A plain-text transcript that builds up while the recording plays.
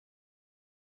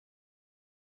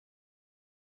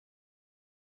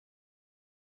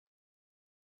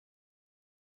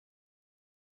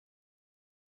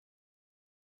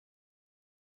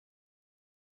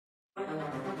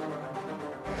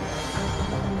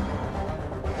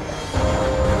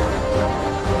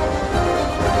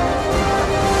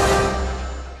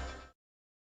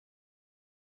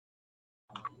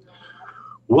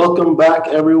Welcome back,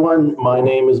 everyone. My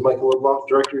name is Michael LeBlanc,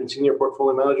 Director and Senior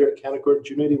Portfolio Manager at Canaccord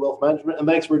Genuity Wealth Management, and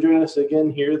thanks for joining us again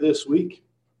here this week,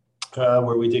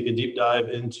 where we take a deep dive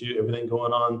into everything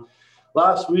going on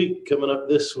last week, coming up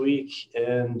this week,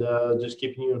 and just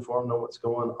keeping you informed on what's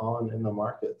going on in the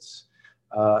markets.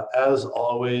 As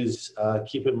always,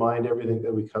 keep in mind everything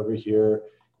that we cover here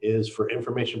is for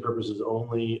information purposes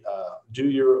only. Do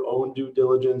your own due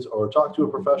diligence or talk to a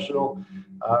professional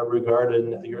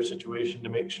regarding your situation to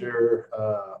make sure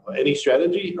any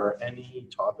strategy or any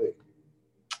topic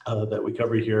that we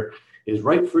cover here is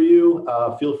right for you.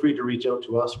 Feel free to reach out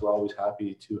to us. We're always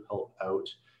happy to help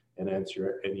out and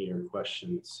answer any of your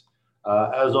questions.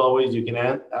 As always, you can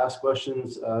ask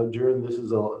questions during this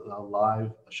is a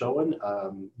live showing.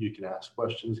 You can ask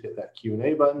questions, hit that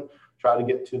Q&A button, try to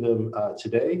get to them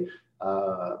today.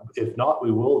 If not,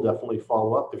 we will definitely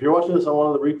follow up. If you're watching this on one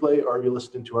of the replay or you're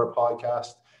listening to our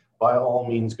podcast, by all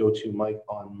means, go to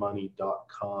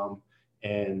mikeonmoney.com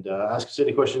and ask us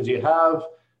any questions you have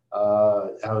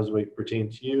as they pertain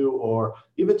to you, or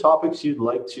even topics you'd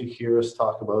like to hear us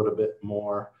talk about a bit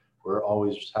more. We're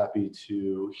always happy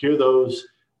to hear those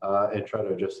and try to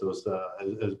address those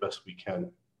as best we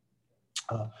can.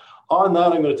 On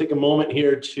that, I'm going to take a moment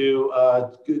here to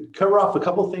cover off a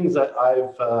couple things that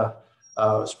I've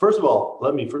first of all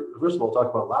talk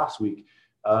about last week.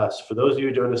 So for those of you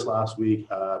who joined us last week,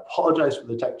 apologize for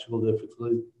the technical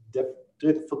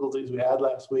difficulties we had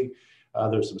last week.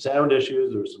 There's some sound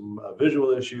issues, there's some visual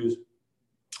issues.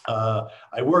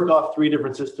 I work off 3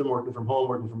 different systems, working from home,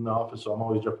 working from the office, so I'm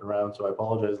always jumping around. So I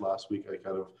apologize last week. I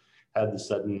kind of had the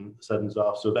settings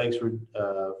off. So thanks for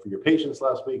your patience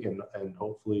last week, and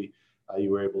hopefully you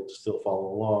were able to still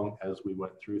follow along as we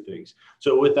went through things.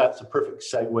 So with that, it's a perfect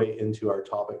segue into our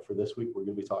topic for this week. We're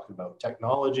going to be talking about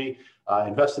technology,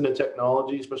 investing in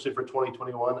technology, especially for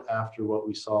 2021 after what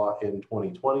we saw in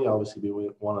 2020, obviously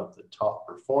being one of the top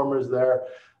performers there.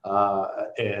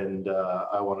 And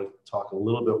I want to talk a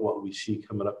little bit what we see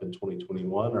coming up in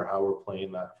 2021 or how we're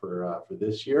playing that for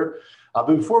this year. But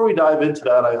before we dive into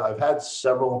that, I've had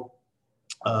several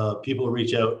people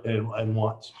reach out and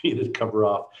want me to cover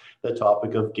off the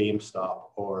topic of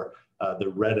GameStop or the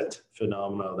Reddit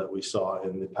phenomena that we saw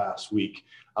in the past week.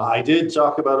 I did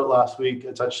talk about it last week.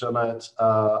 I touched on it.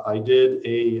 I did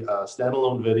a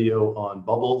standalone video on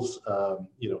bubbles,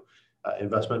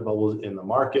 investment bubbles in the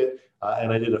market.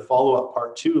 And I did a follow-up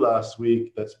part 2 last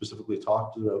week that specifically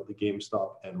talked about the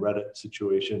GameStop and Reddit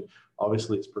situation.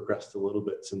 Obviously, it's progressed a little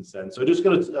bit since then. So just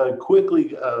going to quickly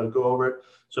go over it.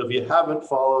 So if you haven't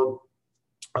followed,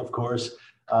 of course,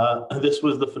 this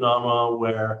was the phenomenon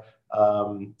where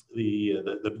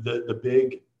the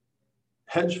big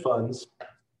hedge funds,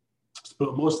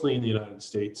 mostly in the United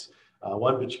States,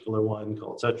 one particular one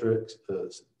called Citrix,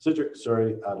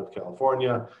 out of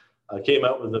California, came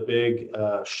out with a big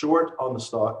short on the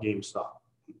stock GameStop.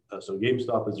 So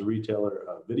GameStop is a retailer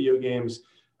of video games.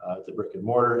 It's a brick and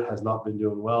mortar. It has not been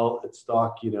doing well. Its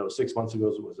stock, 6 months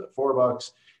ago was at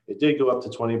 $4. It did go up to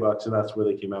 $20, and that's where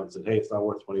they came out and said, "Hey, it's not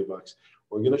worth $20.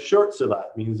 We're going to short." So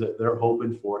that means that they're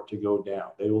hoping for it to go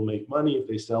down. They will make money if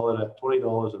they sell it at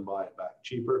 $20 and buy it back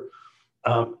cheaper.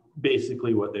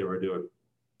 Basically, what they were doing.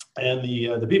 And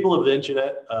the people of the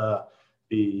internet,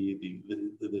 the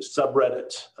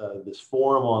subreddit, this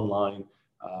forum online,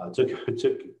 took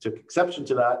exception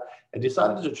to that and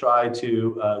decided to try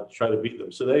to beat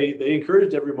them. So they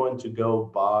encouraged everyone to go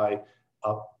buy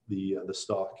up the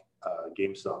stock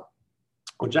GameStop,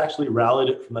 which actually rallied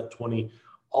it from that 20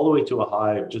 all the way to a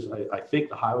high of I think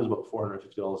the high was about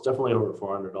 $450, definitely over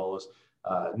 $400.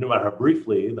 No matter how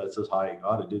briefly that's as high it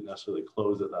got, it didn't necessarily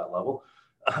close at that level.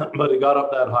 But it got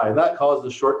up that high, and that caused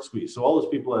the short squeeze. So all those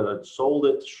people that had sold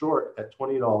it short at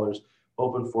 $20,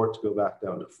 hoping for it to go back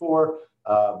down to $4,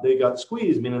 they got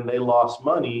squeezed, meaning they lost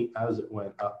money as it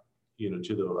went up,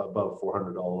 to the above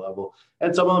 $400 level.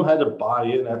 And some of them had to buy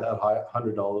in at that high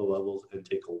 $100 levels and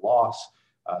take a loss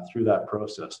through that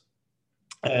process.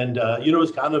 And it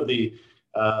was kind of the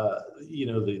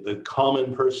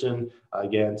common person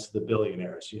against the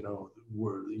billionaires.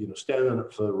 We're standing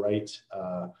up for the right.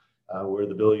 Where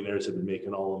the billionaires have been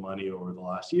making all the money over the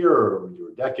last year or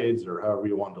decades, or however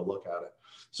you want to look at it.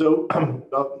 So,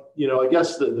 I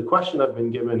guess the question I've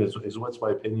been given is what's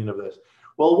my opinion of this?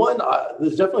 Well, one,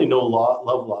 there's definitely no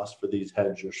love lost for these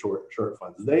hedge or short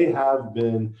funds. They have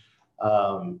been,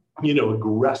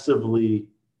 aggressively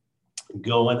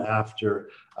going after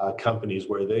companies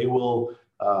where they will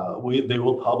they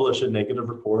will publish a negative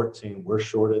report saying we're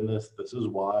short in this, this is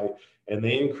why, and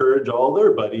they encourage all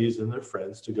their buddies and their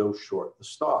friends to go short the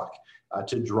stock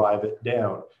to drive it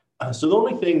down. So the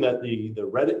only thing that the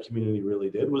Reddit community really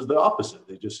did was the opposite.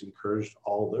 They just encouraged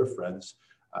all of their friends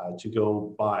to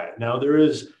go buy it. Now there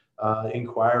is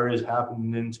inquiries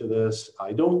happening into this.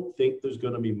 I don't think there's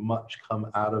going to be much come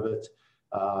out of it.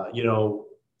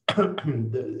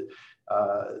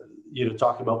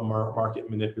 Talking about market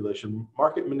manipulation.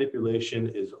 Market manipulation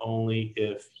is only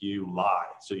if you lie.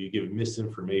 So you give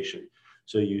misinformation.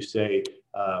 So you say,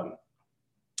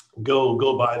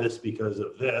 go buy this because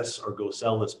of this, or go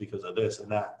sell this because of this,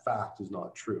 and that fact is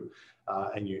not true.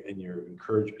 And you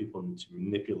encourage people to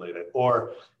manipulate it.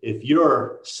 Or if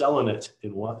you're selling it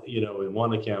in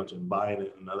one account and buying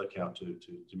it in another account to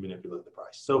manipulate the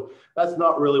price. So that's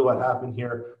not really what happened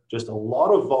here. Just a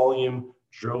lot of volume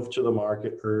drove to the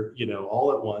market, or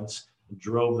all at once,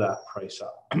 drove that price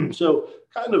up. So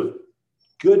kind of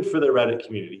good for the Reddit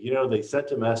community. They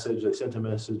sent a message. They sent a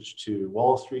message to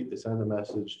Wall Street. They sent a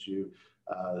message to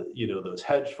those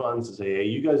hedge funds to say, hey,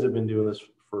 you guys have been doing this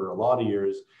for a lot of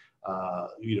years.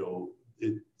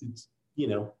 It's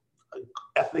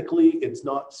ethically, it's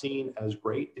not seen as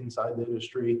great inside the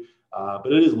industry,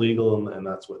 but it is legal, and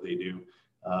that's what they do.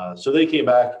 So they came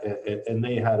back and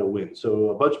they had a win. So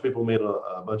a bunch of people made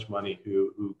a bunch of money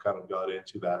who kind of got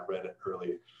into that Reddit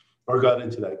early, or got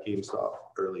into that GameStop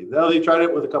early. Now they tried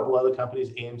it with a couple other companies,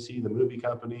 AMC, the movie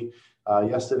company.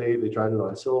 Yesterday they tried it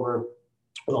on silver.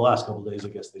 Well, the last couple of days, I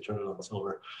guess they tried it on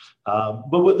silver.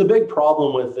 But what the big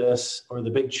problem with this, or the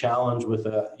big challenge with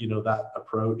that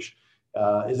approach,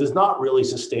 is it's not really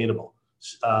sustainable,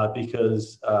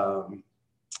 because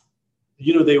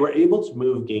they were able to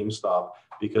move GameStop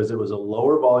because it was a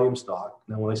lower volume stock.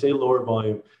 Now, when I say lower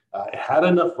volume, it had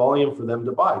enough volume for them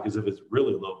to buy, because if it's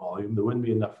really low volume, there wouldn't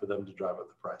be enough for them to drive up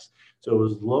the price. So it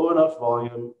was low enough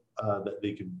volume that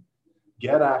they could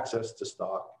get access to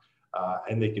stock,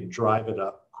 and they could drive it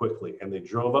up quickly. And they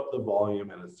drove up the volume,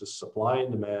 and it's just supply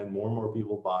and demand, more and more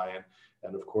people buying.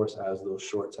 And of course, as those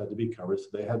shorts had to be covered, so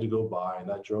they had to go buy, and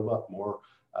that drove up more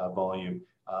volume.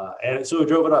 And so it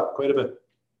drove it up quite a bit.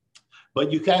 But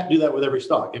you can't do that with every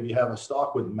stock. If you have a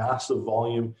stock with massive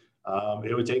volume,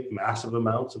 it would take massive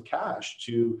amounts of cash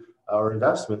or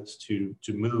investments to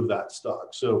move that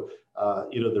stock. So,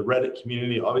 the Reddit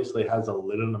community obviously has a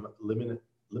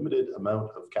limited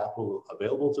amount of capital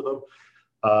available to them.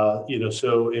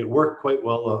 So it worked quite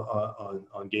well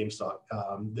on GameStop.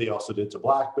 They also did to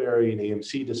BlackBerry and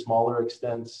AMC to smaller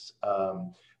extents.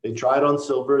 They tried on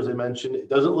silver, as I mentioned. It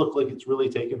doesn't look like it's really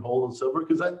taken hold on silver,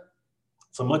 because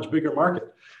it's a much bigger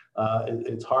market.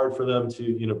 It's hard for them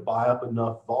to buy up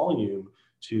enough volume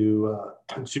to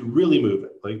really move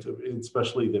it,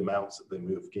 especially the amounts that they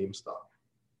move GameStop.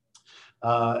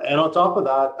 And on top of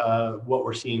that, what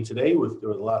we're seeing today or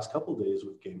the last couple of days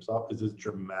with GameStop is it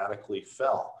dramatically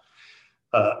fell.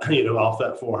 Off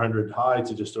that 400 high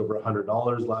to just over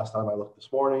 $100 last time I looked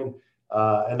this morning.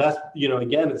 And that's,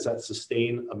 again, it's that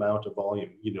sustained amount of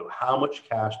volume. How much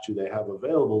cash do they have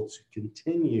available to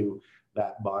continue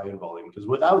that buy-in volume? Because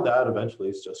without that, eventually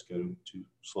it's just going to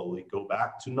slowly go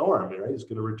back to norm, right? It's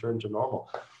going to return to normal.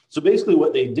 So basically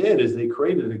what they did is they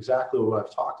created exactly what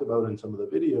I've talked about in some of the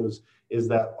videos, is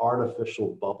that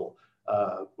artificial bubble,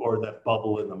 or that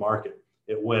bubble in the market.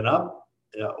 It went up,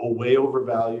 way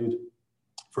overvalued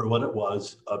for what it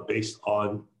was, based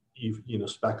on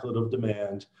speculative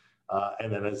demand.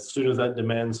 And then as soon as that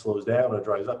demand slows down or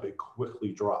dries up, it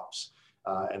quickly drops.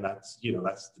 And that's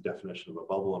the definition of a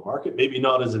bubble in market. Maybe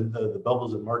not as the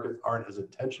bubbles in market aren't as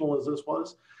intentional as this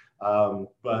was,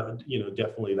 but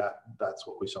definitely that's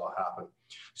what we saw happen.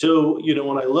 So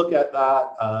when I look at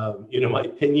that, my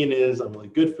opinion is I'm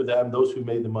like, good for them, those who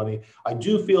made the money. I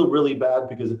do feel really bad,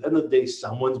 because at the end of the day,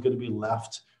 someone's going to be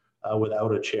left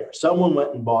without a chair. Someone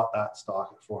went and bought that stock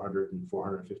at $400 and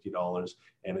 $450,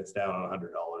 and it's down on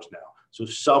 $100 now. So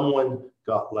someone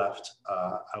got left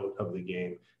out of the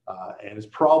game. And it's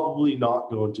probably not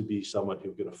going to be someone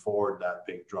who can afford that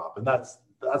big drop. And that's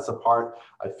the part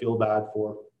I feel bad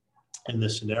for in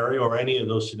this scenario, or any of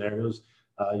those scenarios,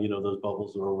 those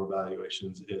bubbles or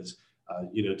overvaluations, is,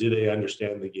 do they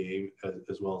understand the game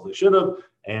as well as they should have?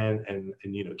 And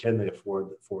can they afford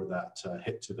that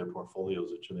hit to their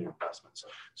portfolios or to their investments?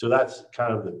 So that's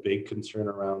kind of the big concern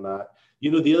around that.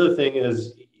 The other thing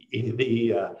is,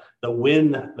 the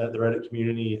win that the Reddit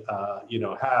community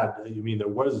had. I mean, there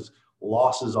was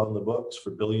losses on the books for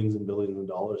billions and billions of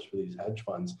dollars for these hedge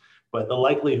funds, but the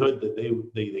likelihood that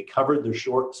they covered their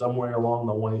short somewhere along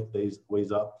the way,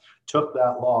 ways up, took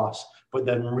that loss, but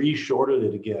then re-shorted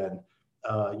it again,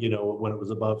 you know, when it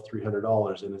was above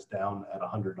 $300 and it's down at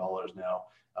 $100 now,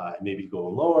 maybe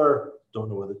going lower. Don't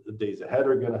know what the days ahead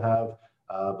are going to have,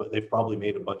 but they've probably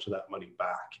made a bunch of that money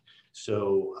back.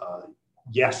 So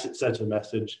yes, it sent a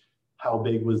message. How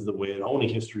big was the win?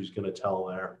 Only history is going to tell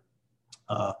there.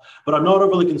 But I'm not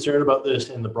overly concerned about this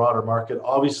in the broader market.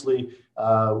 Obviously,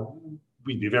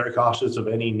 we'd be very cautious of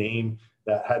any name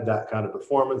that had that kind of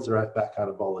performance or at that kind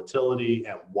of volatility,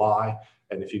 and why.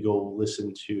 And if you go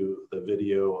listen to the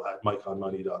video at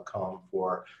mikeonmoney.com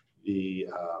for the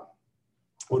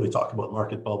when we talk about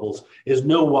market bubbles, is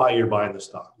know why you're buying the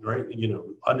stock, right? You know,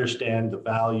 understand the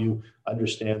value,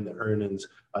 understand the earnings,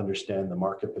 understand the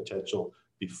market potential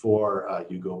before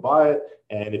you go buy it.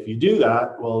 And if you do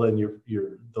that, well, then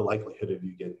the likelihood of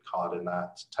you getting caught in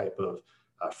that type of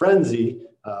frenzy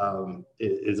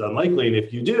is unlikely. And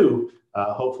if you do,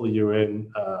 hopefully you're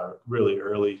in really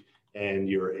early and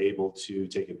you're able to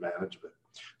take advantage of it.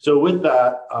 So with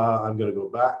that, I'm going to go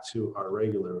back to our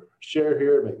regular share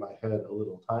here, make my head a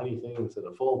little tiny thing instead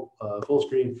of full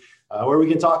screen, where we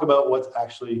can talk about what's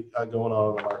actually going on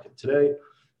in the market today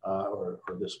or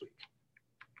this week.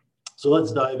 So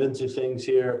let's dive into things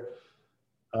here.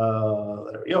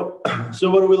 There we go.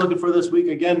 So what are we looking for this week?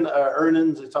 Again,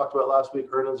 earnings, I talked about last week,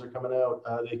 earnings are coming out.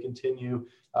 They continue.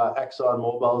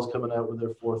 ExxonMobil is coming out with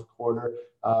their fourth quarter.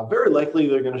 Very likely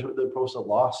they're going to post a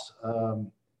loss.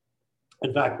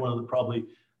 In fact, one of the probably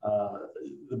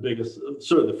the biggest,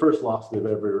 sort of the first loss they've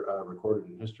ever recorded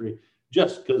in history,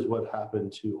 just because what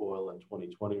happened to oil in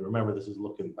 2020. Remember, this is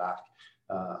looking back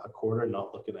a quarter,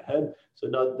 not looking ahead. So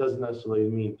it doesn't necessarily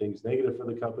mean things negative for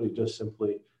the company, just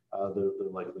simply they're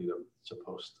likely to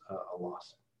post a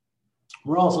loss.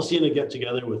 We're also seeing a get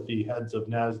together with the heads of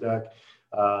NASDAQ,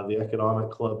 the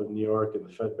Economic Club of New York, and the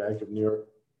Fed Bank of New York,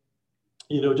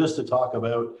 you know, just to talk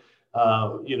about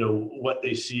you know, what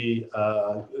they see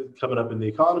coming up in the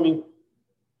economy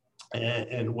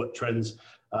and what trends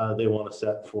they want to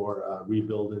set for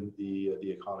rebuilding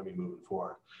the economy moving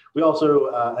forward. We also,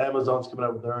 Amazon's coming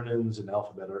out with earnings, and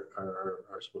Alphabet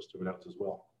are supposed to announce as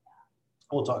well.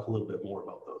 We'll talk a little bit more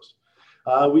about those.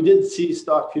 We did see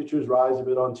stock futures rise a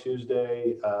bit on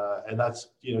Tuesday, and that's,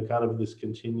 you know, kind of this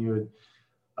continued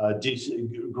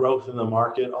decent growth in the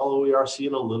market, although we are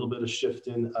seeing a little bit of shift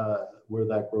in where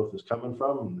that growth is coming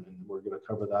from, and we're going to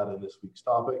cover that in this week's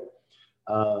topic.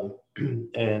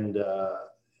 And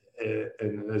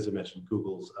as I mentioned,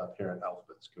 Google's parent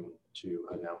Alphabet's going to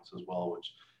announce as well,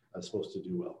 which is supposed to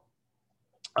do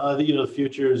well. You know, the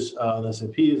futures, the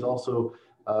S&P is also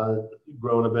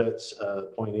grown a bit,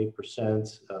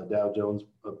 0.8%, Dow Jones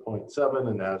 0.7%,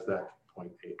 and NASDAQ 0.8%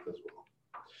 as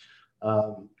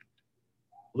well.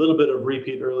 A little bit of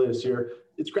repeat earlier this year.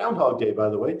 It's Groundhog Day, by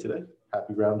the way, today.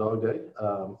 Happy Groundhog Day.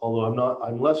 Although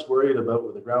I'm less worried about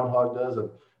what the groundhog does. I'm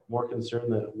more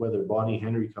concerned that whether Bonnie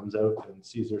Henry comes out and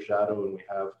sees her shadow and we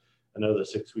have another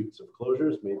 6 weeks of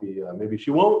closures. Maybe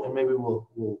she won't, and maybe we'll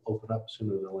open up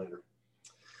sooner than later.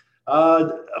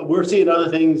 We're seeing other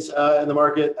things in the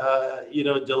market, you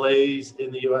know, delays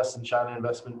in the U.S. and China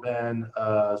investment ban.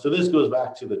 So this goes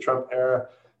back to the Trump era,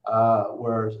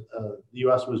 where the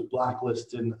U.S. was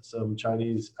blacklisting some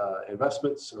Chinese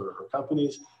investments or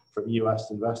companies from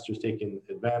U.S. investors taking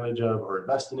advantage of or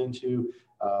investing into,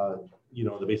 you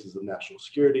know, on the basis of national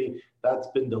security. That's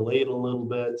been delayed a little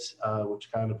bit, which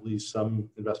kind of leaves some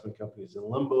investment companies in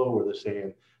limbo, where they're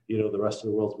saying, you know, the rest of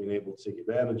the world's being able to take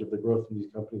advantage of the growth in these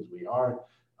companies. We aren't.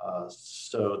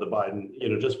 So the Biden, you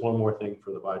know, just one more thing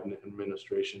for the Biden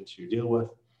administration to deal with.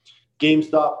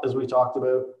 GameStop, as we talked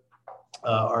about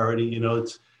already, you know,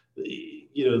 it's,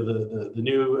 you know, the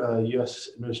new U.S.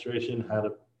 administration had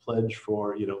a pledge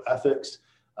for, you know, ethics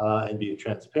and being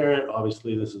transparent.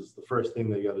 Obviously, this is the first thing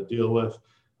they got to deal with.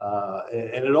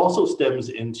 And it also stems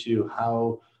into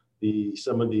how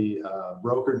some of the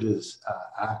brokerages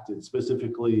acted,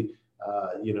 specifically,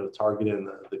 you know, targeting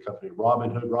the company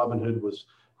Robinhood. Robinhood was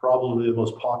probably the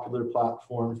most popular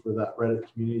platform for that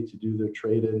Reddit community to do their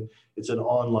trade-in. It's an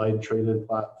online trade-in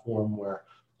platform where,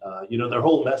 you know, their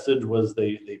whole message was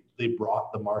they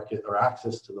brought the market or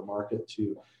access to the market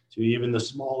to even the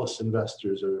smallest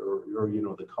investors or you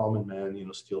know, the common man, you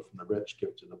know, steal from the rich,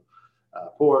 give to the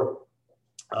poor.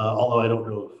 Although I don't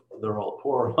know if they're all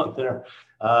poor on there.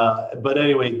 But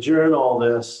anyway, during all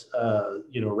this,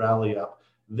 you know, rally up,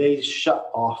 they shut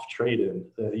off trade-in.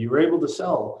 You were able to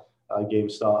sell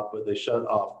GameStop, but they shut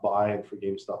off buying for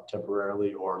GameStop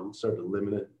temporarily, or started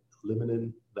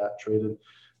limiting that trade-in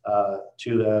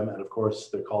to them. And of course,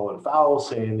 they're calling foul,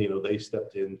 saying, you know, they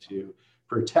stepped in to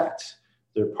protect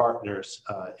their partners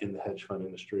in the hedge fund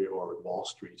industry or Wall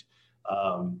Street.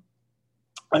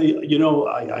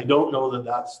 I don't know that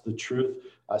that's the truth.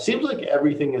 Seems like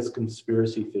everything is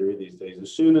conspiracy theory these days.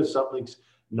 As soon as something's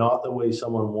not the way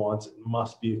someone wants, it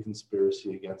must be a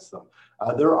conspiracy against them.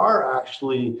 There are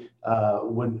actually,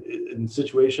 when in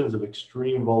situations of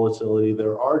extreme volatility,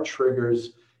 there are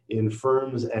triggers in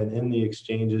firms and in the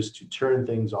exchanges to turn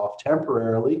things off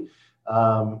temporarily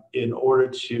in order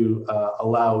to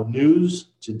allow news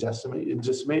to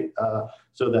decimate,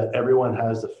 so that everyone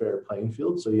has a fair playing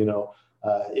field. So,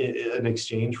 an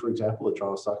exchange, for example, the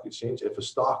Toronto Stock Exchange, if a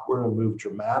stock were to move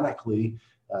dramatically,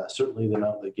 certainly the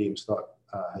amount that GameStop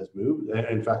has moved.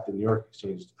 In fact, the New York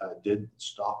Exchange did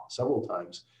stop several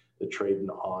times the trading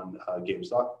on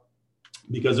GameStop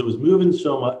because it was moving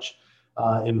so much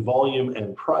in volume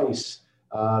and price.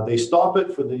 They stop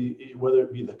it for whether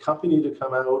it be the company to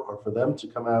come out or for them to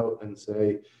come out and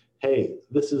say, hey,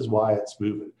 this is why it's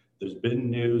moving. There's been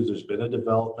news, there's been a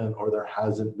development, or there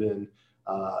hasn't been.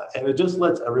 And it just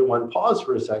lets everyone pause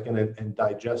for a second and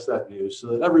digest that news so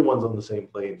that everyone's on the same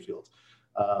playing field.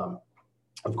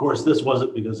 Of course, this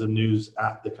wasn't because of news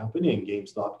at the company, and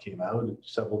GameStop came out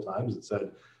several times and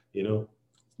said,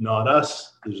 not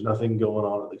us. There's nothing going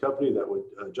on at the company that would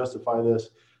justify this.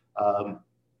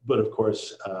 But of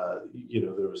course,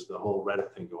 there was the whole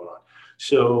Reddit thing going on.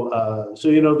 So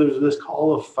there's this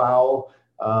call of foul.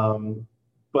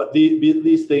 But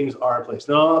these things are in place.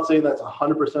 Now, I'm not saying that's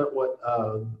 100%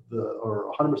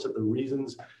 or 100% the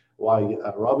reasons why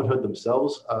Robinhood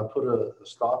themselves put a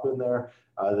stop in there.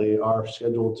 They are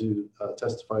scheduled to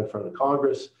testify in front of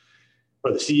Congress,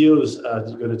 or the CEO is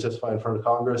going to testify in front of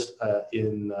Congress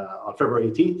on February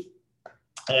 18th,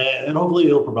 and hopefully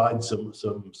he'll provide some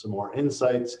more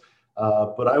insights.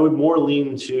 But I would more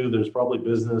lean to there's probably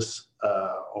business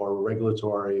or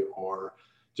regulatory or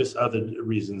just other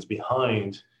reasons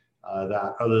behind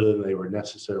that, other than they were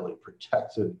necessarily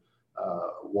protected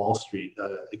Wall Street,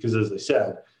 because as I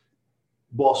said,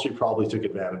 Wall Street probably took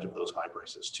advantage of those high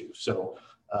prices too. So,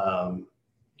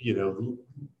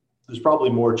 there's probably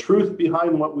more truth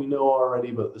behind what we know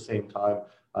already, but at the same time,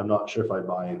 I'm not sure if I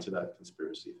buy into that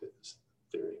conspiracy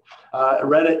theory.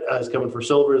 Reddit is coming for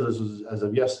silver. This was as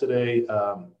of yesterday.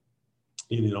 Are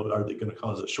they going to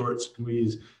cause a short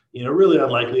squeeze? Really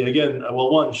unlikely. Again,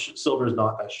 well, silver is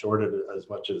not as shorted as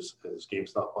much as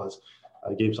GameStop was.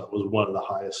 GameStop was one of the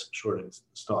highest shorted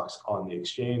stocks on the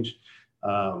exchange,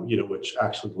 which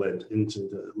actually led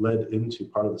into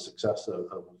part of the success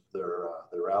of their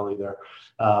rally there.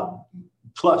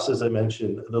 Plus, as I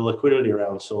mentioned, the liquidity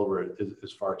around silver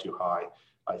is far too high,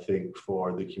 I think,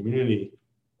 for the community,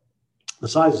 the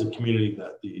size of the community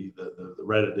that the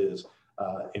Reddit is,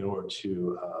 in order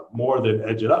to more than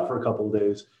edge it up for a couple of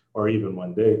days or even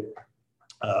one day,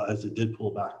 as it did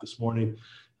pull back this morning.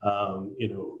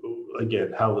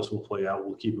 Again, how this will play out,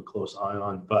 we'll keep a close eye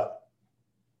on. But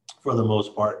for the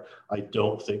most part, I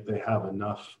don't think they have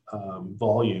enough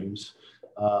volumes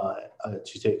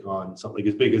to take on something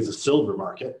as big as the silver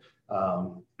market.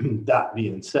 That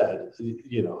being said,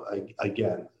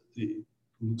 again, the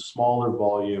smaller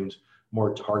volumes,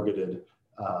 more targeted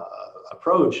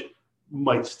approach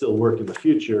might still work in the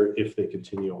future if they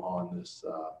continue on this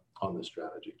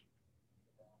strategy.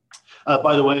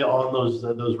 By the way, on those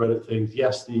Reddit things,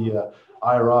 yes, the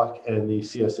IIROC and the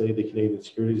CSA, the Canadian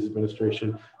Securities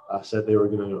Administration, said they were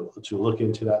going to look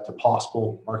into that, to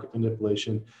possible market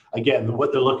manipulation. Again,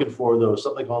 what they're looking for, though, is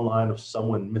something online of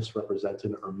someone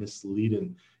misrepresenting or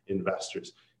misleading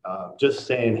investors. Just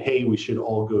saying, hey, we should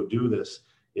all go do this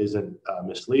isn't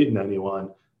misleading anyone,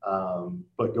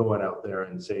 but going out there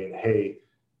and saying, hey,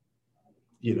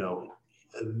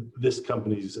 this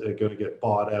company's going to get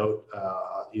bought out,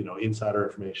 insider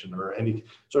information or any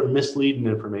sort of misleading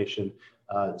information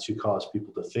to cause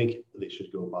people to think they should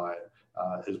go buy it,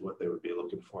 is what they would be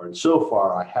looking for. And so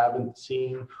far, I haven't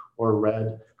seen or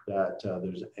read that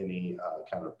there's any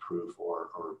kind of proof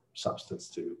or substance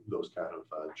to those kind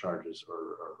of charges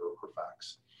or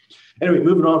facts. Anyway,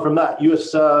 moving on from that,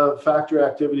 U.S. factory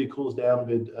activity cools down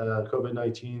amid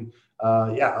COVID-19.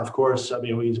 Yeah, of course. I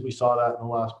mean, we saw that in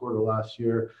the last quarter last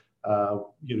year.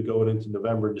 Going into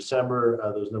November and December,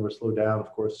 those numbers slowed down,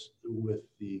 of course, with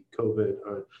the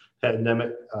COVID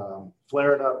pandemic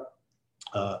flaring up.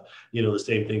 The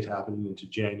same things happening into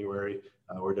January.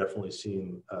 We're definitely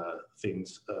seeing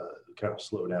things kind of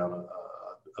slow down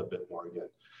a bit more again.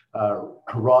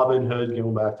 Robinhood,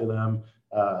 going back to them,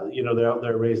 they're out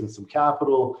there raising some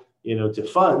capital, to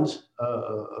fund,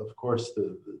 of course,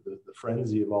 the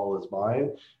frenzy of all this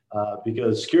buying,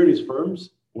 because securities firms,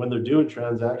 when they're doing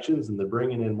transactions and they're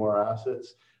bringing in more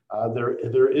assets,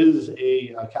 there is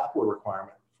a capital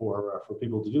requirement for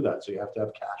people to do that. So you have to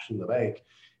have cash in the bank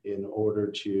in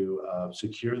order to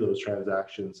secure those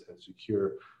transactions and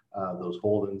secure those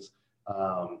holdings.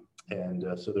 So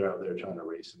they're out there trying to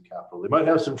raise some capital. They might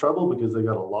have some trouble because they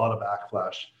got a lot of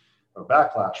backlash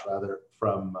rather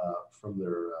from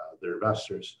their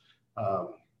investors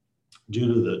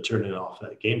due to the turning off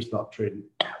that GameStop trading,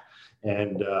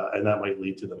 and that might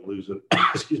lead to them losing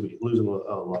losing a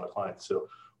lot of clients. So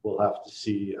we'll have to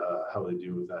see how they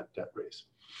do with that debt raise.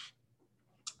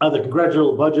 The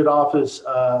Congressional Budget Office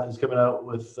is coming out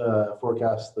with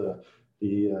forecasts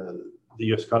the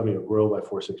U.S. economy will grow by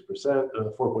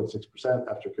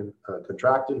 4.6% after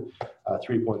contracting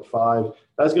 3.5%.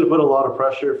 That's going to put a lot of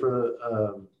pressure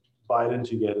for Biden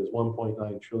to get his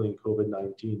 1.9 trillion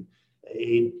COVID-19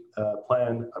 aid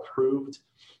plan approved.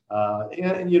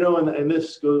 And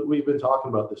this goes, we've been talking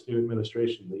about this new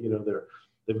administration that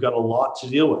they've got a lot to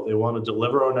deal with. They want to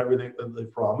deliver on everything that they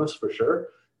promised, for sure.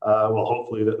 Well,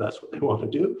 hopefully that's what they want to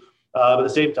do. But at the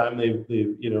same time, they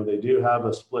do have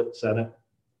a split Senate.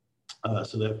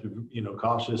 So they have to be,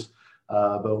 cautious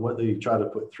about what they try to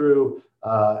put through,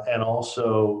 and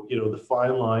also, the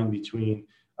fine line between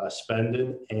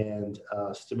spending and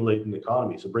stimulating the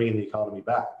economy. So bringing the economy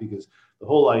back, because the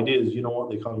whole idea is you don't want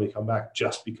the economy to come back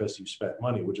just because you spent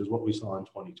money, which is what we saw in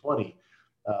 2020.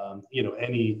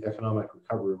 Any economic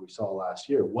recovery we saw last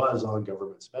year was on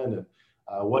government spending.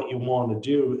 What you want to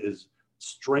do is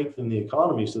strengthen the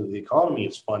economy so that the economy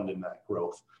is funding that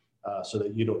growth. So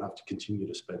that you don't have to continue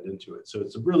to spend into it. So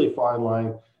it's a really fine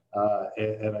line,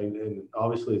 and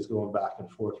obviously it's going back and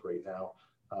forth right now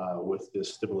with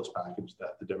this stimulus package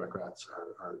that the Democrats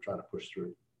are trying to push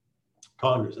through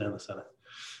Congress and the Senate.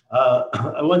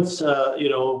 Once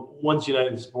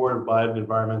United's board of Biden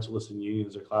environmentalists and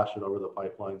unions are clashing over the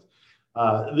pipelines,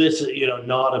 this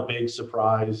not a big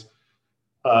surprise.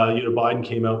 Biden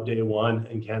came out day one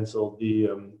and canceled the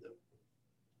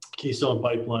Keystone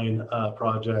Pipeline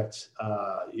project.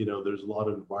 There's a lot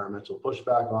of environmental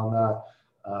pushback on that.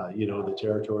 The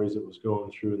territories it was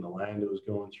going through and the land it was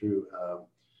going through,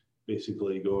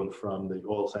 basically going from the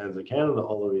oil sands of Canada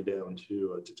all the way down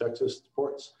to Texas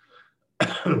ports.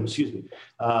 Excuse me.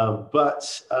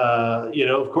 But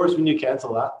of course, when you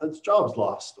cancel that, that's jobs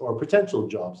lost or potential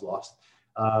jobs lost.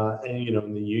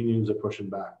 And the unions are pushing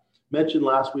back. Mentioned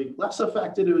last week, less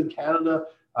affected in Canada.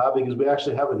 Because we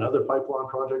actually have another pipeline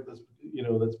project that's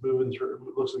moving through.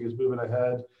 Looks like it's moving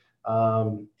ahead,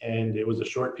 and it was a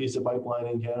short piece of pipeline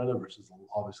in Canada versus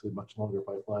obviously a much longer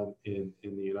pipeline in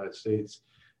the United States.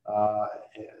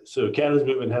 So Canada's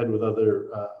moving ahead with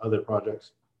other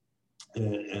projects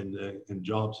and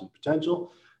jobs and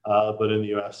potential, but in the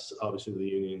U.S., obviously the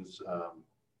unions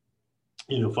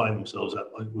find themselves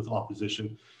with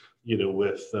opposition,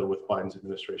 with Biden's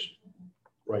administration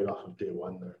right off of day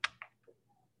one there.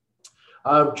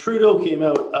 Trudeau came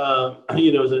out,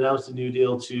 has announced a new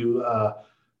deal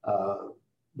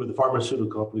with a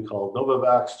pharmaceutical company called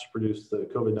Novavax to produce the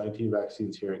COVID-19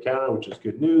 vaccines here in Canada, which is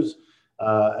good news.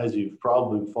 As you've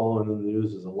probably been following in the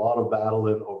news, there's a lot of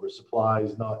battling over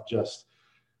supplies, not just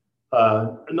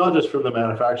from the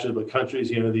manufacturers, but countries.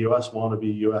 The U.S. want to be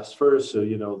U.S. first, so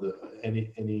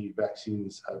any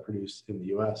vaccines produced in the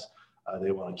U.S.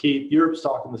 They want to keep. Europe's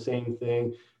talking the same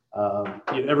thing.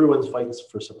 Everyone's fighting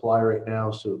for supply right now,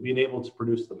 so being able to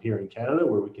produce them here in Canada,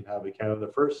 where we can have a Canada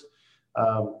first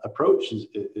approach,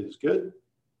 is good.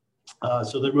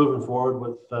 So they're moving forward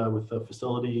with the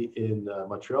facility in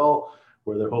Montreal,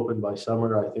 where they're hoping by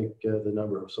summer, I think the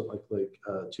number of something like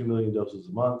 2 million doses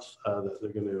a month that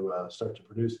they're going to start to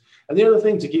produce. And the other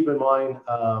thing to keep in mind,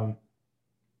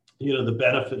 the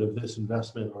benefit of this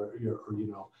investment or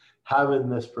having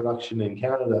this production in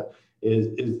Canada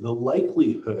is the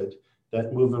likelihood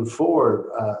that moving forward,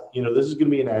 this is going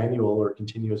to be an annual or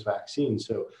continuous vaccine.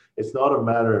 So it's not a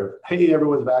matter of, hey,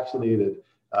 everyone's vaccinated,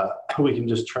 we can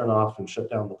just turn off and shut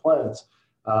down the plants.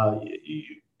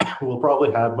 We'll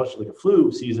probably have, much like a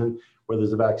flu season, where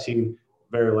there's a vaccine,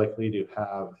 very likely to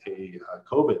have a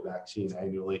COVID vaccine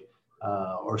annually,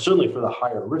 or certainly for the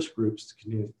higher risk groups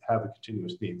to have a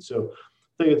continuous need. So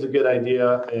I think it's a good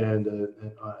idea, and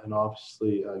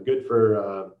obviously good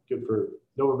for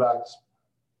Novavax,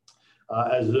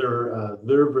 as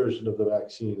their version of the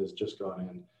vaccine has just gone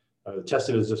in. The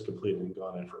testing is just completed and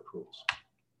gone in for approvals.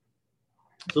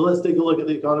 So let's take a look at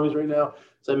the economies right now.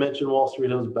 As I mentioned, Wall Street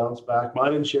has bounced back.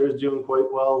 Mining shares doing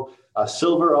quite well.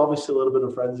 Silver, obviously a little bit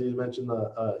of frenzy. You mentioned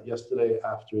yesterday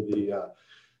after the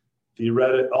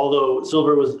Reddit, although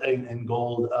silver was and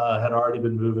gold had already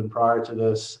been moving prior to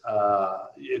this,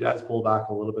 it has pulled back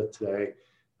a little bit today,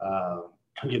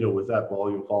 with that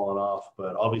volume falling off.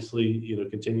 But obviously,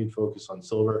 continued focus on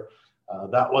silver.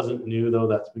 That wasn't new though.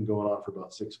 That's been going on for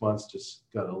about 6 months. Just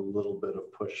got a little bit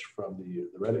of push from the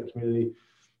Reddit community.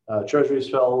 Treasuries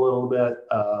fell a little bit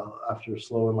after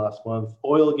slowing last month.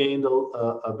 Oil gained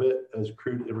a bit as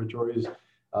crude inventories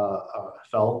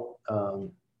fell.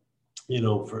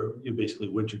 For basically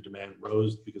winter demand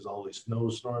rose because all these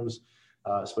snowstorms,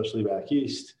 especially back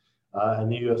east,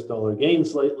 and the U.S. dollar gained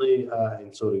slightly,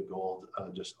 and so did gold,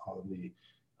 just on the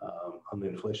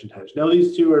inflation hedge. Now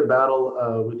these two are in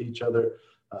battle with each other,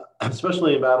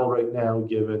 especially in battle right now,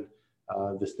 given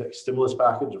this next stimulus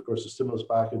package. Of course, the stimulus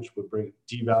package would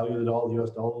devalue the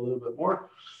U.S. dollar a little bit more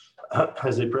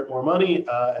as they print more money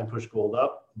and push gold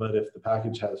up. But if the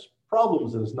package has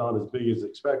problems and it's not as big as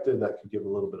expected, that could give a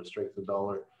little bit of strength to the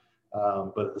dollar.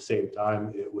 But at the same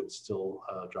time, it would still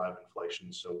drive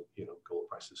inflation. So, gold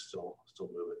prices still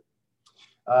moving.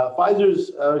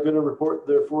 Pfizer's going to report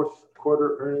their fourth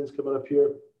quarter earnings coming up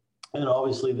here. And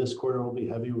obviously this quarter will be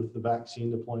heavy with the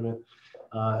vaccine deployment,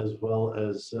 as well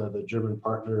as the German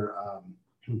partner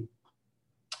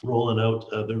rolling out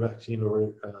their vaccine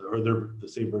or the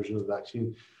same version of the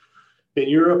vaccine. In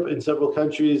Europe, in several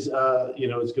countries,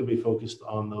 it's going to be focused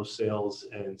on those sales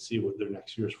and see what their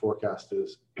next year's forecast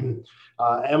is.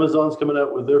 Amazon's coming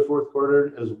out with their fourth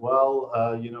quarter as well,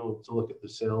 to look at the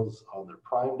sales on their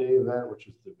Prime Day event, which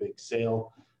is the big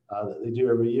sale that they do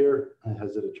every year.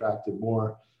 Has it attracted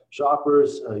more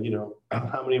shoppers?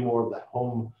 How many more of the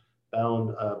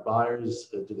homebound buyers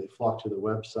do they flock to the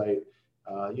website?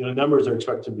 Numbers are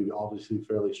expected to be obviously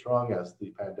fairly strong as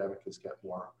the pandemic has kept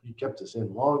us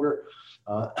in longer,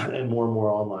 and more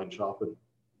online shopping.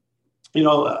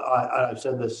 I've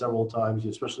said this several times,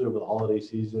 especially over the holiday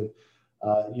season.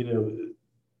 The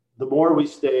more we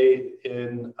stay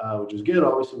in, which is good.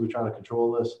 Obviously, we're trying to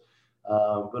control this,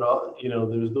 but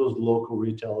there's those local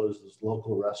retailers, those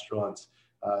local restaurants.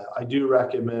 I do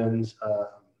recommend,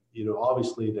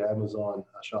 obviously the Amazon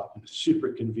shopping is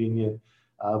super convenient.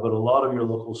 But a lot of your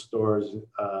local stores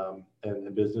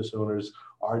and business owners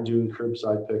are doing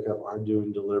curbside pickup, are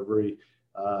doing delivery.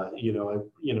 I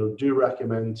do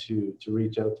recommend to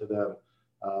reach out to them,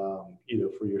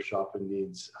 for your shopping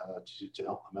needs, to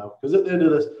help them out. Because at the end of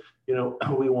this,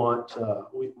 we want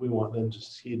them to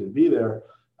succeed and be there,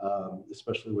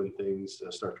 especially when things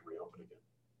start to reopen again.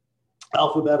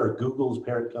 Alphabet, or Google's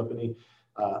parent company,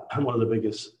 one of the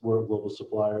biggest world global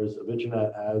suppliers of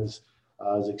internet ads,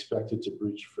 is expected to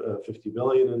breach 50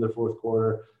 billion in the fourth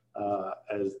quarter,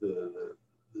 as the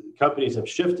companies have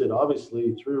shifted,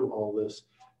 obviously, through all this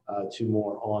to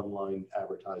more online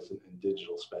advertising and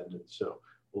digital spending. So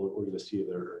we're going to see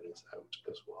their earnings out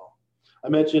as well. I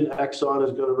mentioned Exxon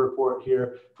is going to report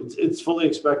here. It's fully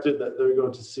expected that they're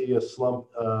going to see a slump,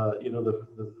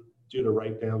 due to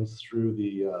write-downs through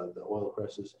the oil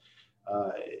crisis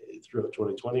throughout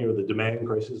 2020, or the demand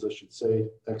crisis, I should say,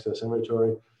 excess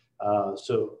inventory.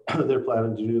 So they're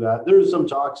planning to do that. There's some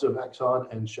talks of Exxon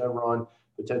and Chevron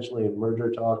potentially in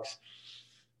merger talks.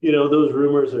 Those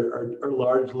rumors are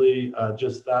largely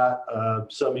just that.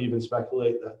 Some even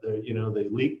speculate that they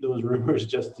leaked those rumors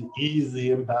just to ease the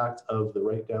impact of the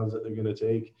write-downs that they're going to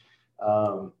take.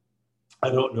 I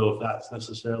don't know if that's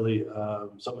necessarily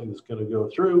something that's going to go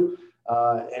through,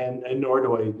 and nor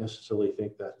do I necessarily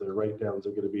think that the write-downs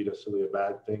are going to be necessarily a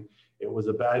bad thing. It was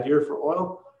a bad year for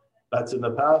oil. That's in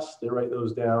the past. They write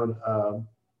those down.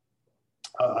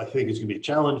 I think it's going to be a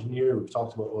challenging year. We've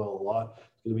talked about oil a lot.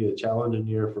 It's going to be a challenging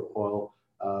year for oil.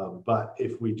 But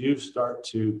if we do start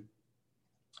to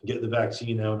get the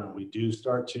vaccine out and we do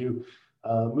start to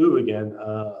move again,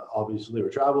 obviously, or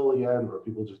travel again, or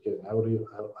people just getting out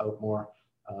more,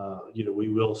 we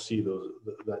will see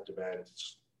that demand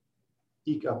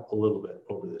eke up a little bit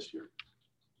over this year.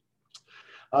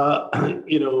 Again,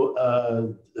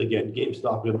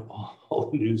 GameStop in all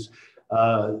the news.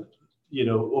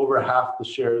 Over half the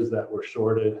shares that were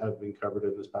shorted have been covered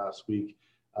in this past week,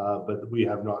 but we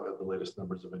have not got the latest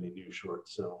numbers of any new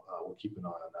shorts, so we'll keep an eye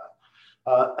on that.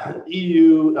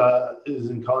 EU is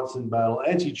in constant battle.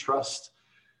 Antitrust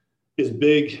is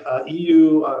big.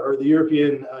 EU or the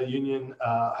European Union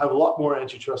have a lot more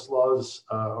antitrust laws,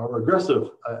 or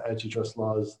aggressive antitrust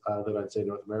laws than I'd say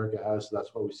North America has. So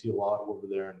that's why we see a lot over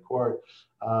there in court.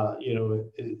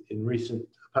 In recent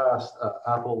past,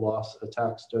 Apple lost a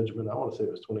tax judgment, I want to say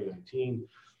it was 2019,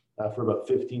 for about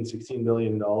 $16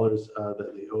 billion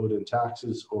that they owed in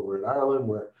taxes over in Ireland,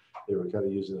 where they were kind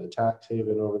of using a tax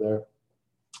haven over there.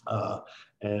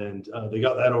 And they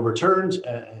got that overturned,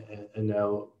 and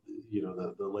now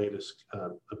the latest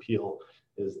appeal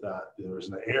is that there was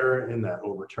an error in that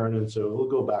overturn, and so we'll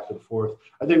go back and forth.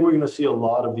 I think we're going to see a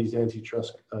lot of these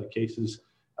antitrust cases.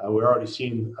 We're already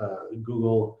seeing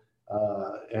Google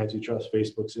antitrust.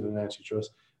 Facebook's in an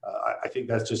antitrust. I think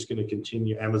that's just going to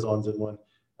continue. Amazon's in one.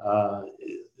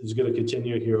 Is going to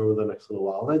continue here over the next little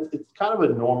while. And it's kind of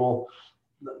a normal,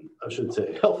 I should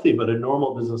say healthy, but a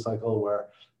normal business cycle where,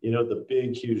 you know, the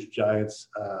big, huge giants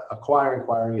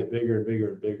acquiring, get bigger and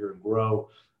bigger and bigger and grow.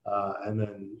 And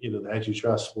then, you know, the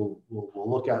antitrust will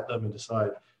look at them and decide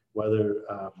whether,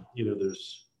 you know,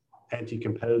 there's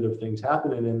anti-competitive things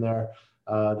happening in there.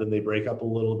 Then they break up a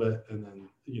little bit and then,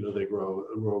 you know, they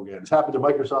grow again. It's happened to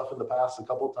Microsoft in the past a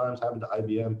couple of times, happened to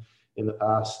IBM in the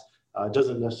past. It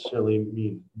doesn't necessarily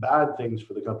mean bad things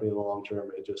for the company in the long term.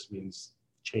 It just means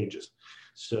changes.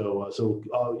 So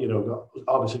you know,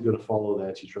 obviously going to follow the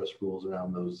antitrust rules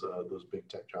around those big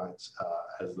tech giants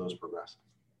as those progress.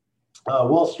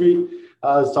 Wall Street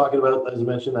is talking about, as I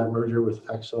mentioned, that merger with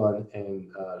Exxon and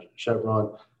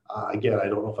Chevron. Again, I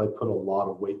don't know if I put a lot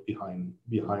of weight behind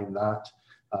that,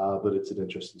 but it's an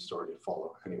interesting story to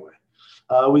follow anyway.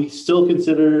 We still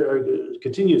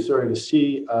continue to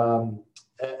see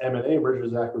M&A,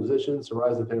 mergers and acquisitions.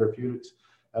 Horizon Therapeutics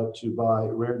out to buy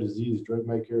rare disease drug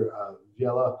maker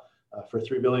Viela for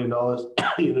 $3 billion,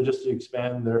 you know, just to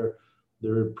expand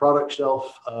their product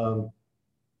shelf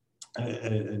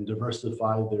and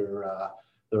diversify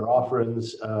their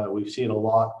offerings. We've seen a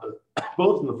lot,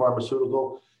 both in the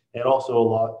pharmaceutical and also a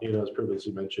lot, you know, as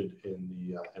previously mentioned, in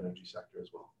the energy sector as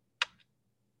well.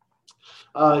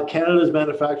 Canada's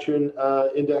manufacturing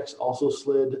index also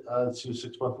slid to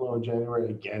 6-month low in January,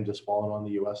 again, just following on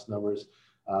the US numbers.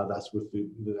 That's with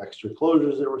the extra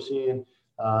closures that we're seeing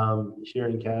here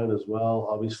in Canada as well.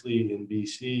 Obviously in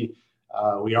BC,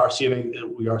 we are seeing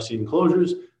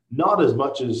closures, not as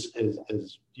much as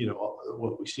you know,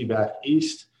 what we see back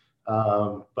east,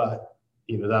 but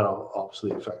you know, that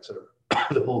obviously affects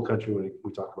the whole country when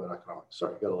we talk about economics.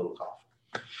 Sorry, got a little cough.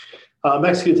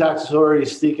 Mexican tax authority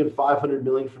is seeking $500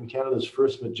 million from Canada's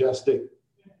First Majestic.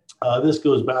 This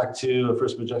goes back to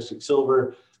First Majestic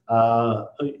Silver,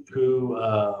 who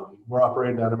were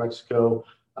operating out of Mexico.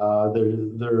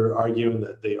 They're arguing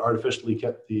that they artificially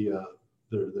kept the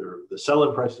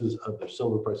selling prices of their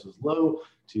silver prices low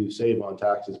to save on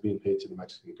taxes being paid to the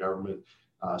Mexican government.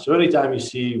 So anytime you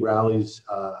see rallies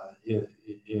in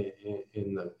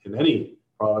any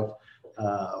product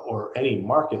or any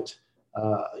market,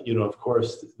 you know, of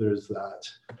course, there's that,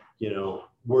 you know,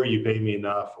 were you paying me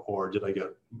enough, or did I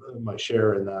get my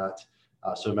share in that?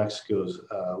 So Mexico's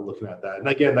looking at that. And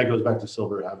again, that goes back to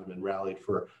silver having been rallied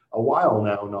for a while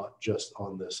now, not just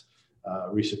on this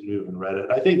recent move in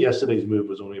Reddit. I think yesterday's move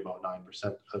was only about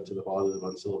 9% to the positive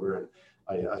on silver. And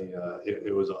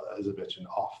it was, as I mentioned,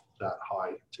 off that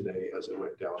high today as it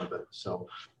went down a bit. So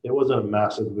it wasn't a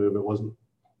massive move. It wasn't,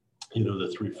 you know,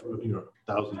 the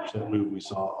 1,000% move we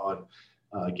saw on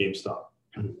GameStop.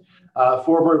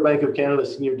 Former Bank of Canada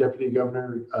Senior Deputy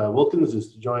Governor Wilkins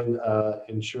is to join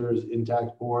Insurers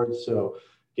Intact Board. So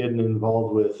getting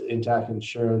involved with Intact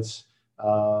Insurance,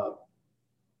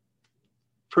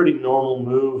 pretty normal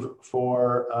move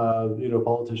for you know,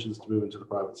 politicians to move into the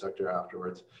private sector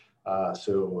afterwards.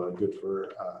 So good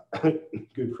for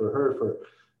her for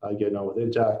getting on with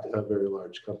Intact, a very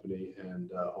large company,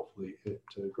 and hopefully it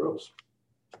grows.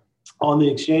 On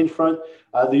the exchange front,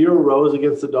 the euro rose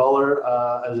against the dollar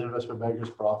as investment bankers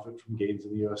profit from gains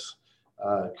in the U.S.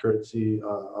 Currency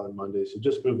on Monday. So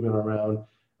just movement around.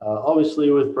 Obviously,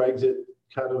 with Brexit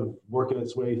kind of working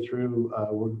its way through,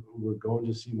 we're going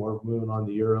to see more movement on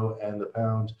the euro and the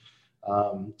pound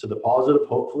to the positive,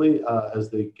 hopefully, as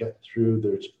they get through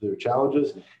their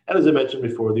challenges. And as I mentioned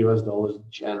before, the U.S. dollar is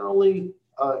generally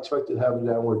expected to have a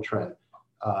downward trend.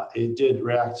 It did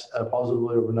react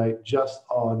positively overnight just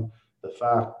on the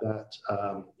fact that,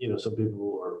 you know, some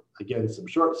people are, again, some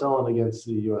short selling against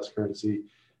the U.S. currency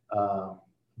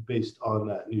based on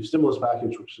that new stimulus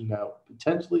package, which is now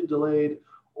potentially delayed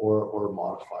or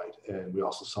modified. And we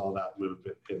also saw that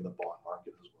movement in the bond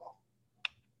market as well.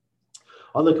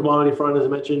 On the commodity front, as I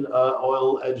mentioned,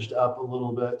 oil edged up a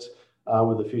little bit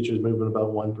with the futures moving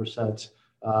about 1%.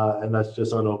 And that's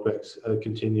just on OPEC's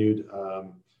continued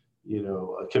you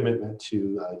know, a commitment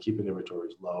to keeping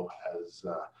inventories low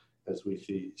as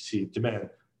we see demand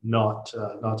not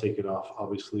taking off,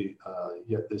 obviously,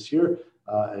 yet this year,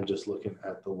 and just looking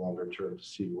at the longer term to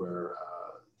see where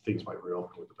things might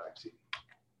reopen with the vaccine.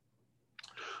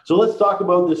 So let's talk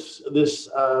about this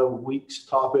week's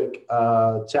topic,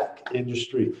 tech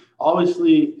industry.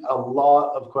 Obviously, a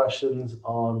lot of questions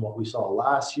on what we saw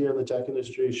last year in the tech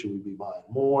industry. Should we be buying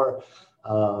more?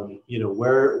 You know,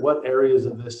 what areas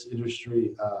of this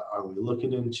industry are we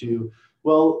looking into?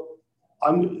 Well,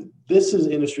 this is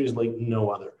industries like no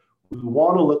other. We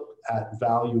want to look at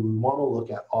value. We want to look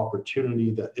at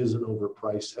opportunity that isn't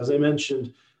overpriced. As I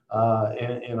mentioned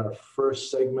in our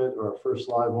first segment, or our first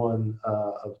live one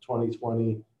of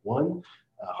 2021,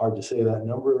 hard to say that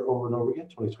number over and over again,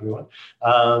 2021,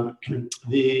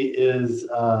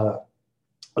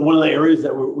 one of the areas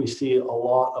that we see a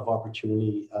lot of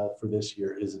opportunity for this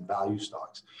year is in value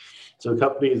stocks. So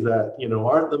companies that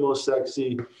aren't the most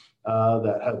sexy,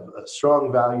 that have a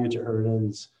strong value to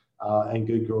earnings and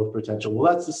good growth potential.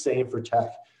 Well, that's the same for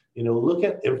tech. Look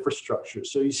at infrastructure.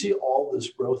 So you see all this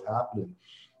growth happening,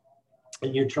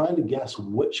 and you're trying to guess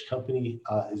which company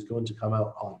is going to come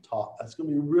out on top. That's going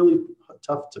to be really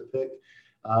tough to pick.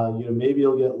 Maybe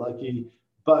you'll get lucky,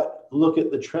 but look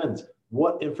at the trends.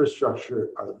 What infrastructure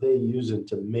are they using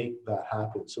to make that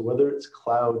happen? So whether it's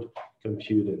cloud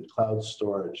computing, cloud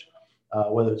storage,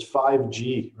 whether it's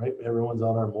 5G, right? Everyone's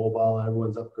on our mobile,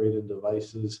 everyone's upgraded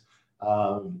devices.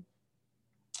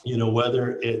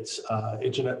 Whether it's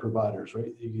internet providers,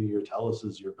 right? Your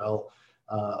Telus, your Bell,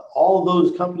 all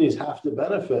those companies have to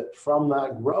benefit from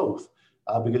that growth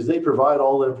because they provide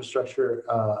all the infrastructure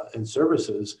and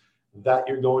services that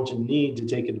you're going to need to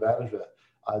take advantage of it.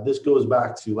 This goes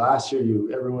back to last year.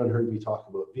 Everyone heard me talk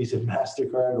about Visa and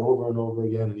MasterCard over and over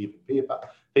again, and even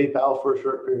PayPal for a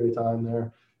short period of time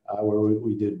there, where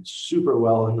we did super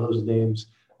well in those names,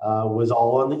 was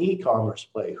all on the e-commerce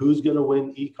play. Who's going to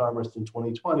win e-commerce in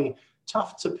 2020?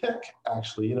 Tough to pick,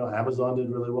 actually. Amazon did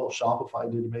really well.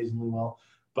 Shopify did amazingly well.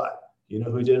 But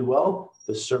who did well?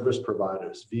 The service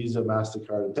providers, Visa,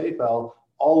 MasterCard, and PayPal.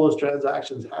 All those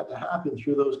transactions had to happen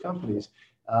through those companies.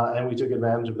 And we took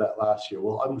advantage of that last year.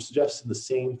 Well, I'm suggesting the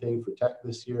same thing for tech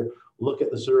this year. Look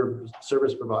at the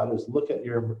service providers. Look at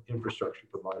your infrastructure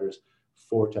providers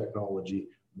for technology.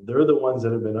 They're the ones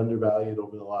that have been undervalued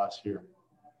over the last year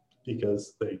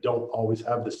because they don't always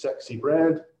have the sexy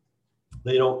brand.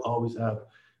 They don't always have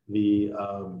the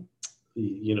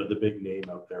big name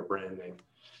out there, brand name.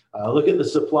 Look at the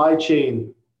supply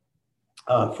chain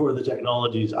for the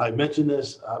technologies. I mentioned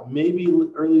this maybe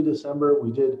early December.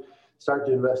 We did start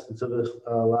to invest into this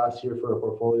last year for our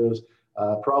portfolios.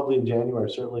 Probably in January,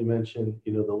 I certainly mentioned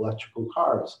the electrical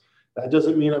cars. That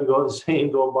doesn't mean I'm go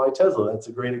and buy Tesla. That's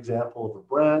a great example of a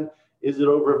brand. Is it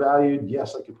overvalued?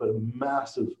 Yes, I could put a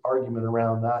massive argument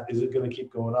around that. Is it going to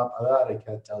keep going up? That I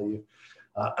can't tell you.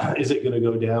 Is it going to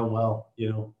go down? Well,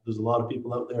 there's a lot of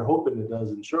people out there hoping it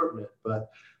does and shorten it. But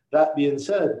that being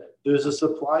said, there's a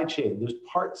supply chain. There's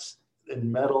parts and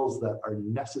metals that are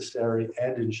necessary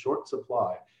and in short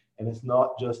supply. And it's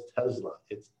not just Tesla.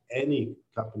 It's any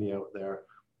company out there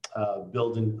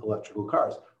building electrical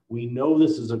cars. We know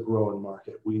this is a growing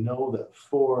market. We know that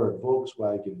Ford,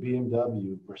 Volkswagen,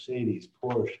 BMW, Mercedes,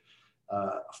 Porsche,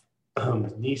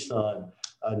 Nissan,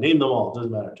 name them all,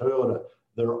 doesn't matter, Toyota,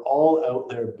 they're all out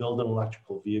there building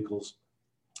electrical vehicles.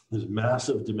 There's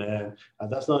massive demand.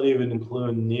 That's not even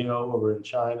including NIO over in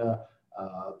China,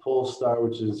 Polestar,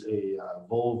 which is a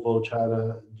Volvo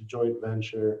China joint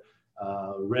venture,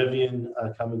 Rivian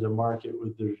coming to market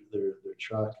with their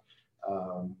truck,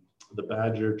 the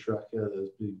Badger truck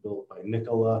that's being built by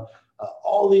Nikola.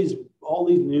 All these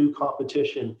new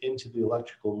competition into the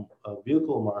electrical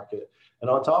vehicle market. And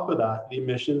on top of that, the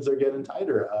emissions are getting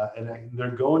tighter, and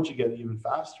they're going to get even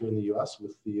faster in the U.S.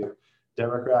 with the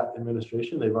Democrat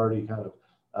administration. They've already kind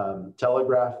of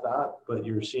telegraphed that, but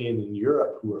you're seeing in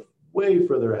Europe, who are way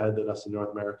further ahead than us in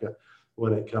North America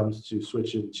when it comes to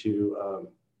switching to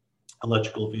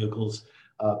electrical vehicles,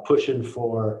 pushing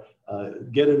for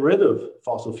getting rid of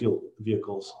fossil fuel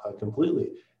vehicles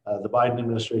completely. The Biden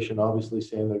administration obviously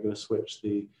saying they're going to switch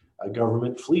the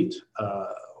government fleet,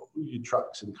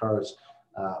 trucks and cars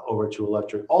over to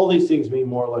electric. All these things mean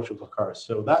more electrical cars.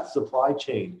 So that supply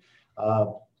chain,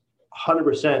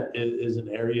 100% is an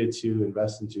area to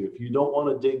invest into. If you don't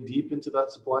want to dig deep into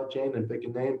that supply chain and pick a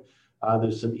name,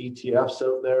 there's some ETFs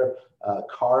out there.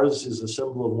 CARS is a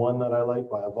symbol of one that I like,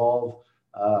 by Evolve.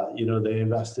 They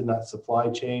invest in that supply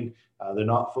chain. They're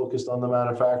not focused on the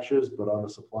manufacturers, but on the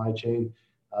supply chain.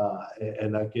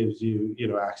 And that gives you,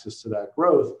 access to that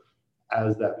growth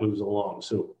as that moves along.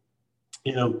 So,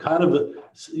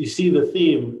 you see the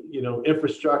theme,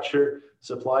 infrastructure,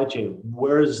 supply chain.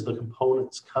 Where's the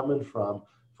components coming from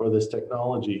for this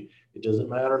technology? It doesn't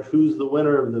matter who's the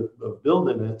winner of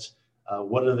building it.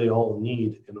 What do they all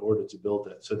need in order to build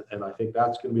it? So, and I think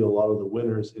that's going to be a lot of the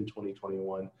winners in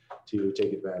 2021 to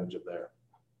take advantage of there.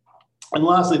 And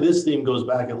lastly, this theme goes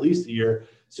back at least a year: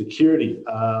 security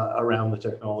around the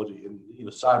technology and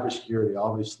cybersecurity.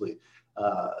 Obviously,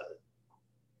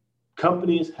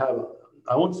 companies have,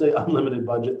 I won't say unlimited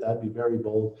budget, that'd be very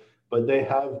bold, but they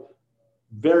have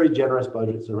very generous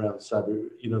budgets around cyber,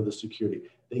 the security.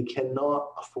 they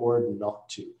cannot afford not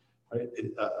to. Right?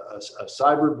 A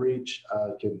cyber breach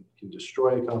can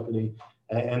destroy a company,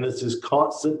 and it's this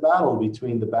constant battle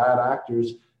between the bad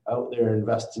actors out there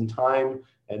investing time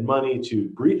and money to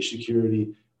breach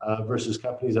security versus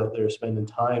companies out there spending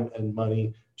time and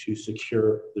money to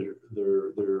secure their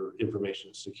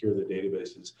information, secure their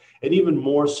databases. And even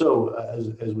more so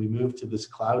as we move to this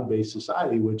cloud-based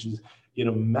society, which is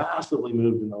massively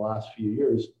moved in the last few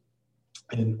years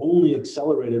and only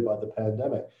accelerated by the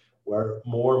pandemic, where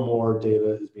more and more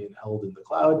data is being held in the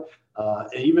cloud.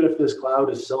 And even if this cloud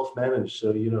is self-managed,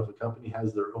 so if a company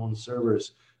has their own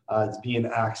servers, it's being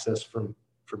accessed from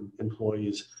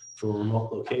employees from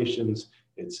remote locations.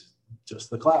 It's just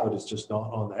the cloud. It's just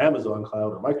not on the Amazon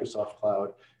cloud or Microsoft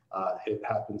cloud. It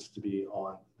happens to be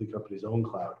on the company's own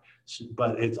cloud.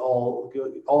 But it's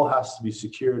all has to be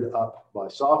secured up by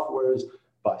softwares,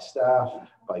 by staff,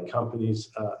 by companies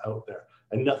out there.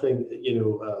 And nothing,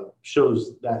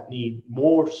 shows that need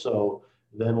more so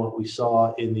than what we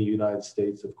saw in the United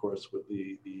States, of course, with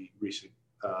the recent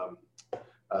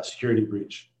security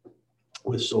breach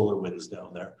with SolarWinds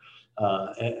down there,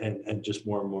 and just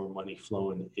more and more money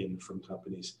flowing in from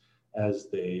companies as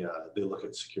they look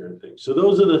at securing things. So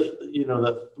those are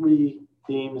the three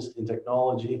themes in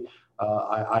technology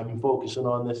I'm focusing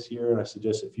on this year, and I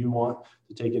suggest if you want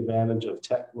to take advantage of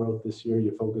tech growth this year,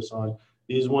 you focus on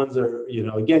these ones. Are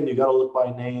again, you got to look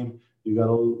by name, you got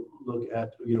to look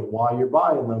at why you're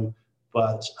buying them,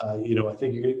 but I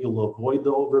think you'll avoid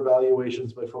the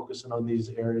overvaluations by focusing on these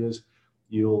areas.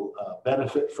 You'll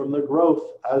benefit from the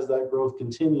growth as that growth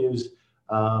continues,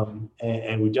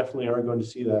 and we definitely are going to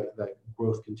see that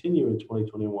growth continue in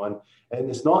 2021. And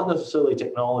it's not necessarily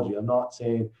technology. I'm not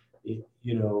saying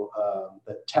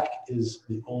that tech is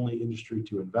the only industry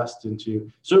to invest into.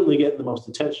 Certainly getting the most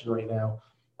attention right now.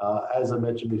 As I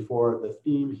mentioned before, the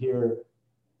theme here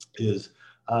is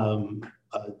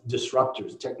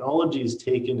disruptors. Technology has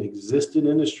taken existing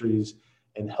industries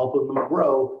and helping them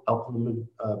grow, helping them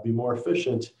be more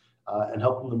efficient, and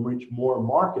helping them reach more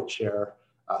market share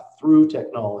through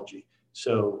technology.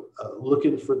 So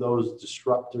looking for those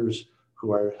disruptors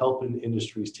who are helping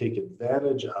industries take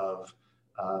advantage of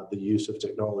the use of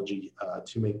technology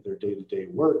to make their day-to-day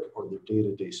work or their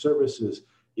day-to-day services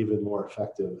even more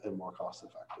effective and more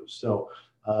cost-effective. So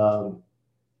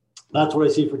that's what I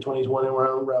see for 2020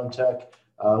 around tech.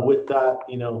 With that,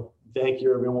 thank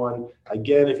you, everyone.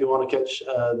 Again, if you want to catch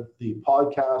the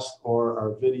podcast or our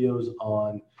videos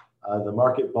on the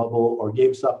market bubble or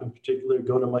GameStop in particular,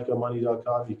 go to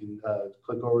mikeonmoney.com. You can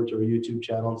click over to our YouTube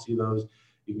channel and see those.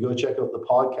 You can go check out the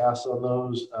podcasts on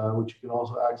those, which you can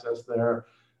also access there.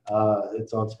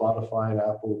 It's on Spotify and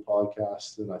Apple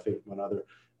Podcasts, and I think one other.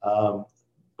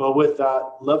 But with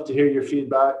that, love to hear your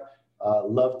feedback.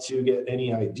 Love to get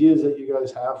any ideas that you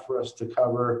guys have for us to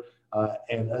cover.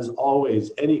 And as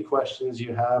always, any questions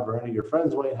you have or any of your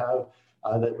friends might have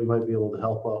that we might be able to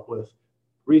help out with,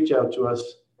 reach out to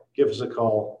us, give us a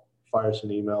call, fire us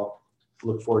an email.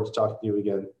 Look forward to talking to you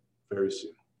again very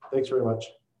soon. Thanks very much.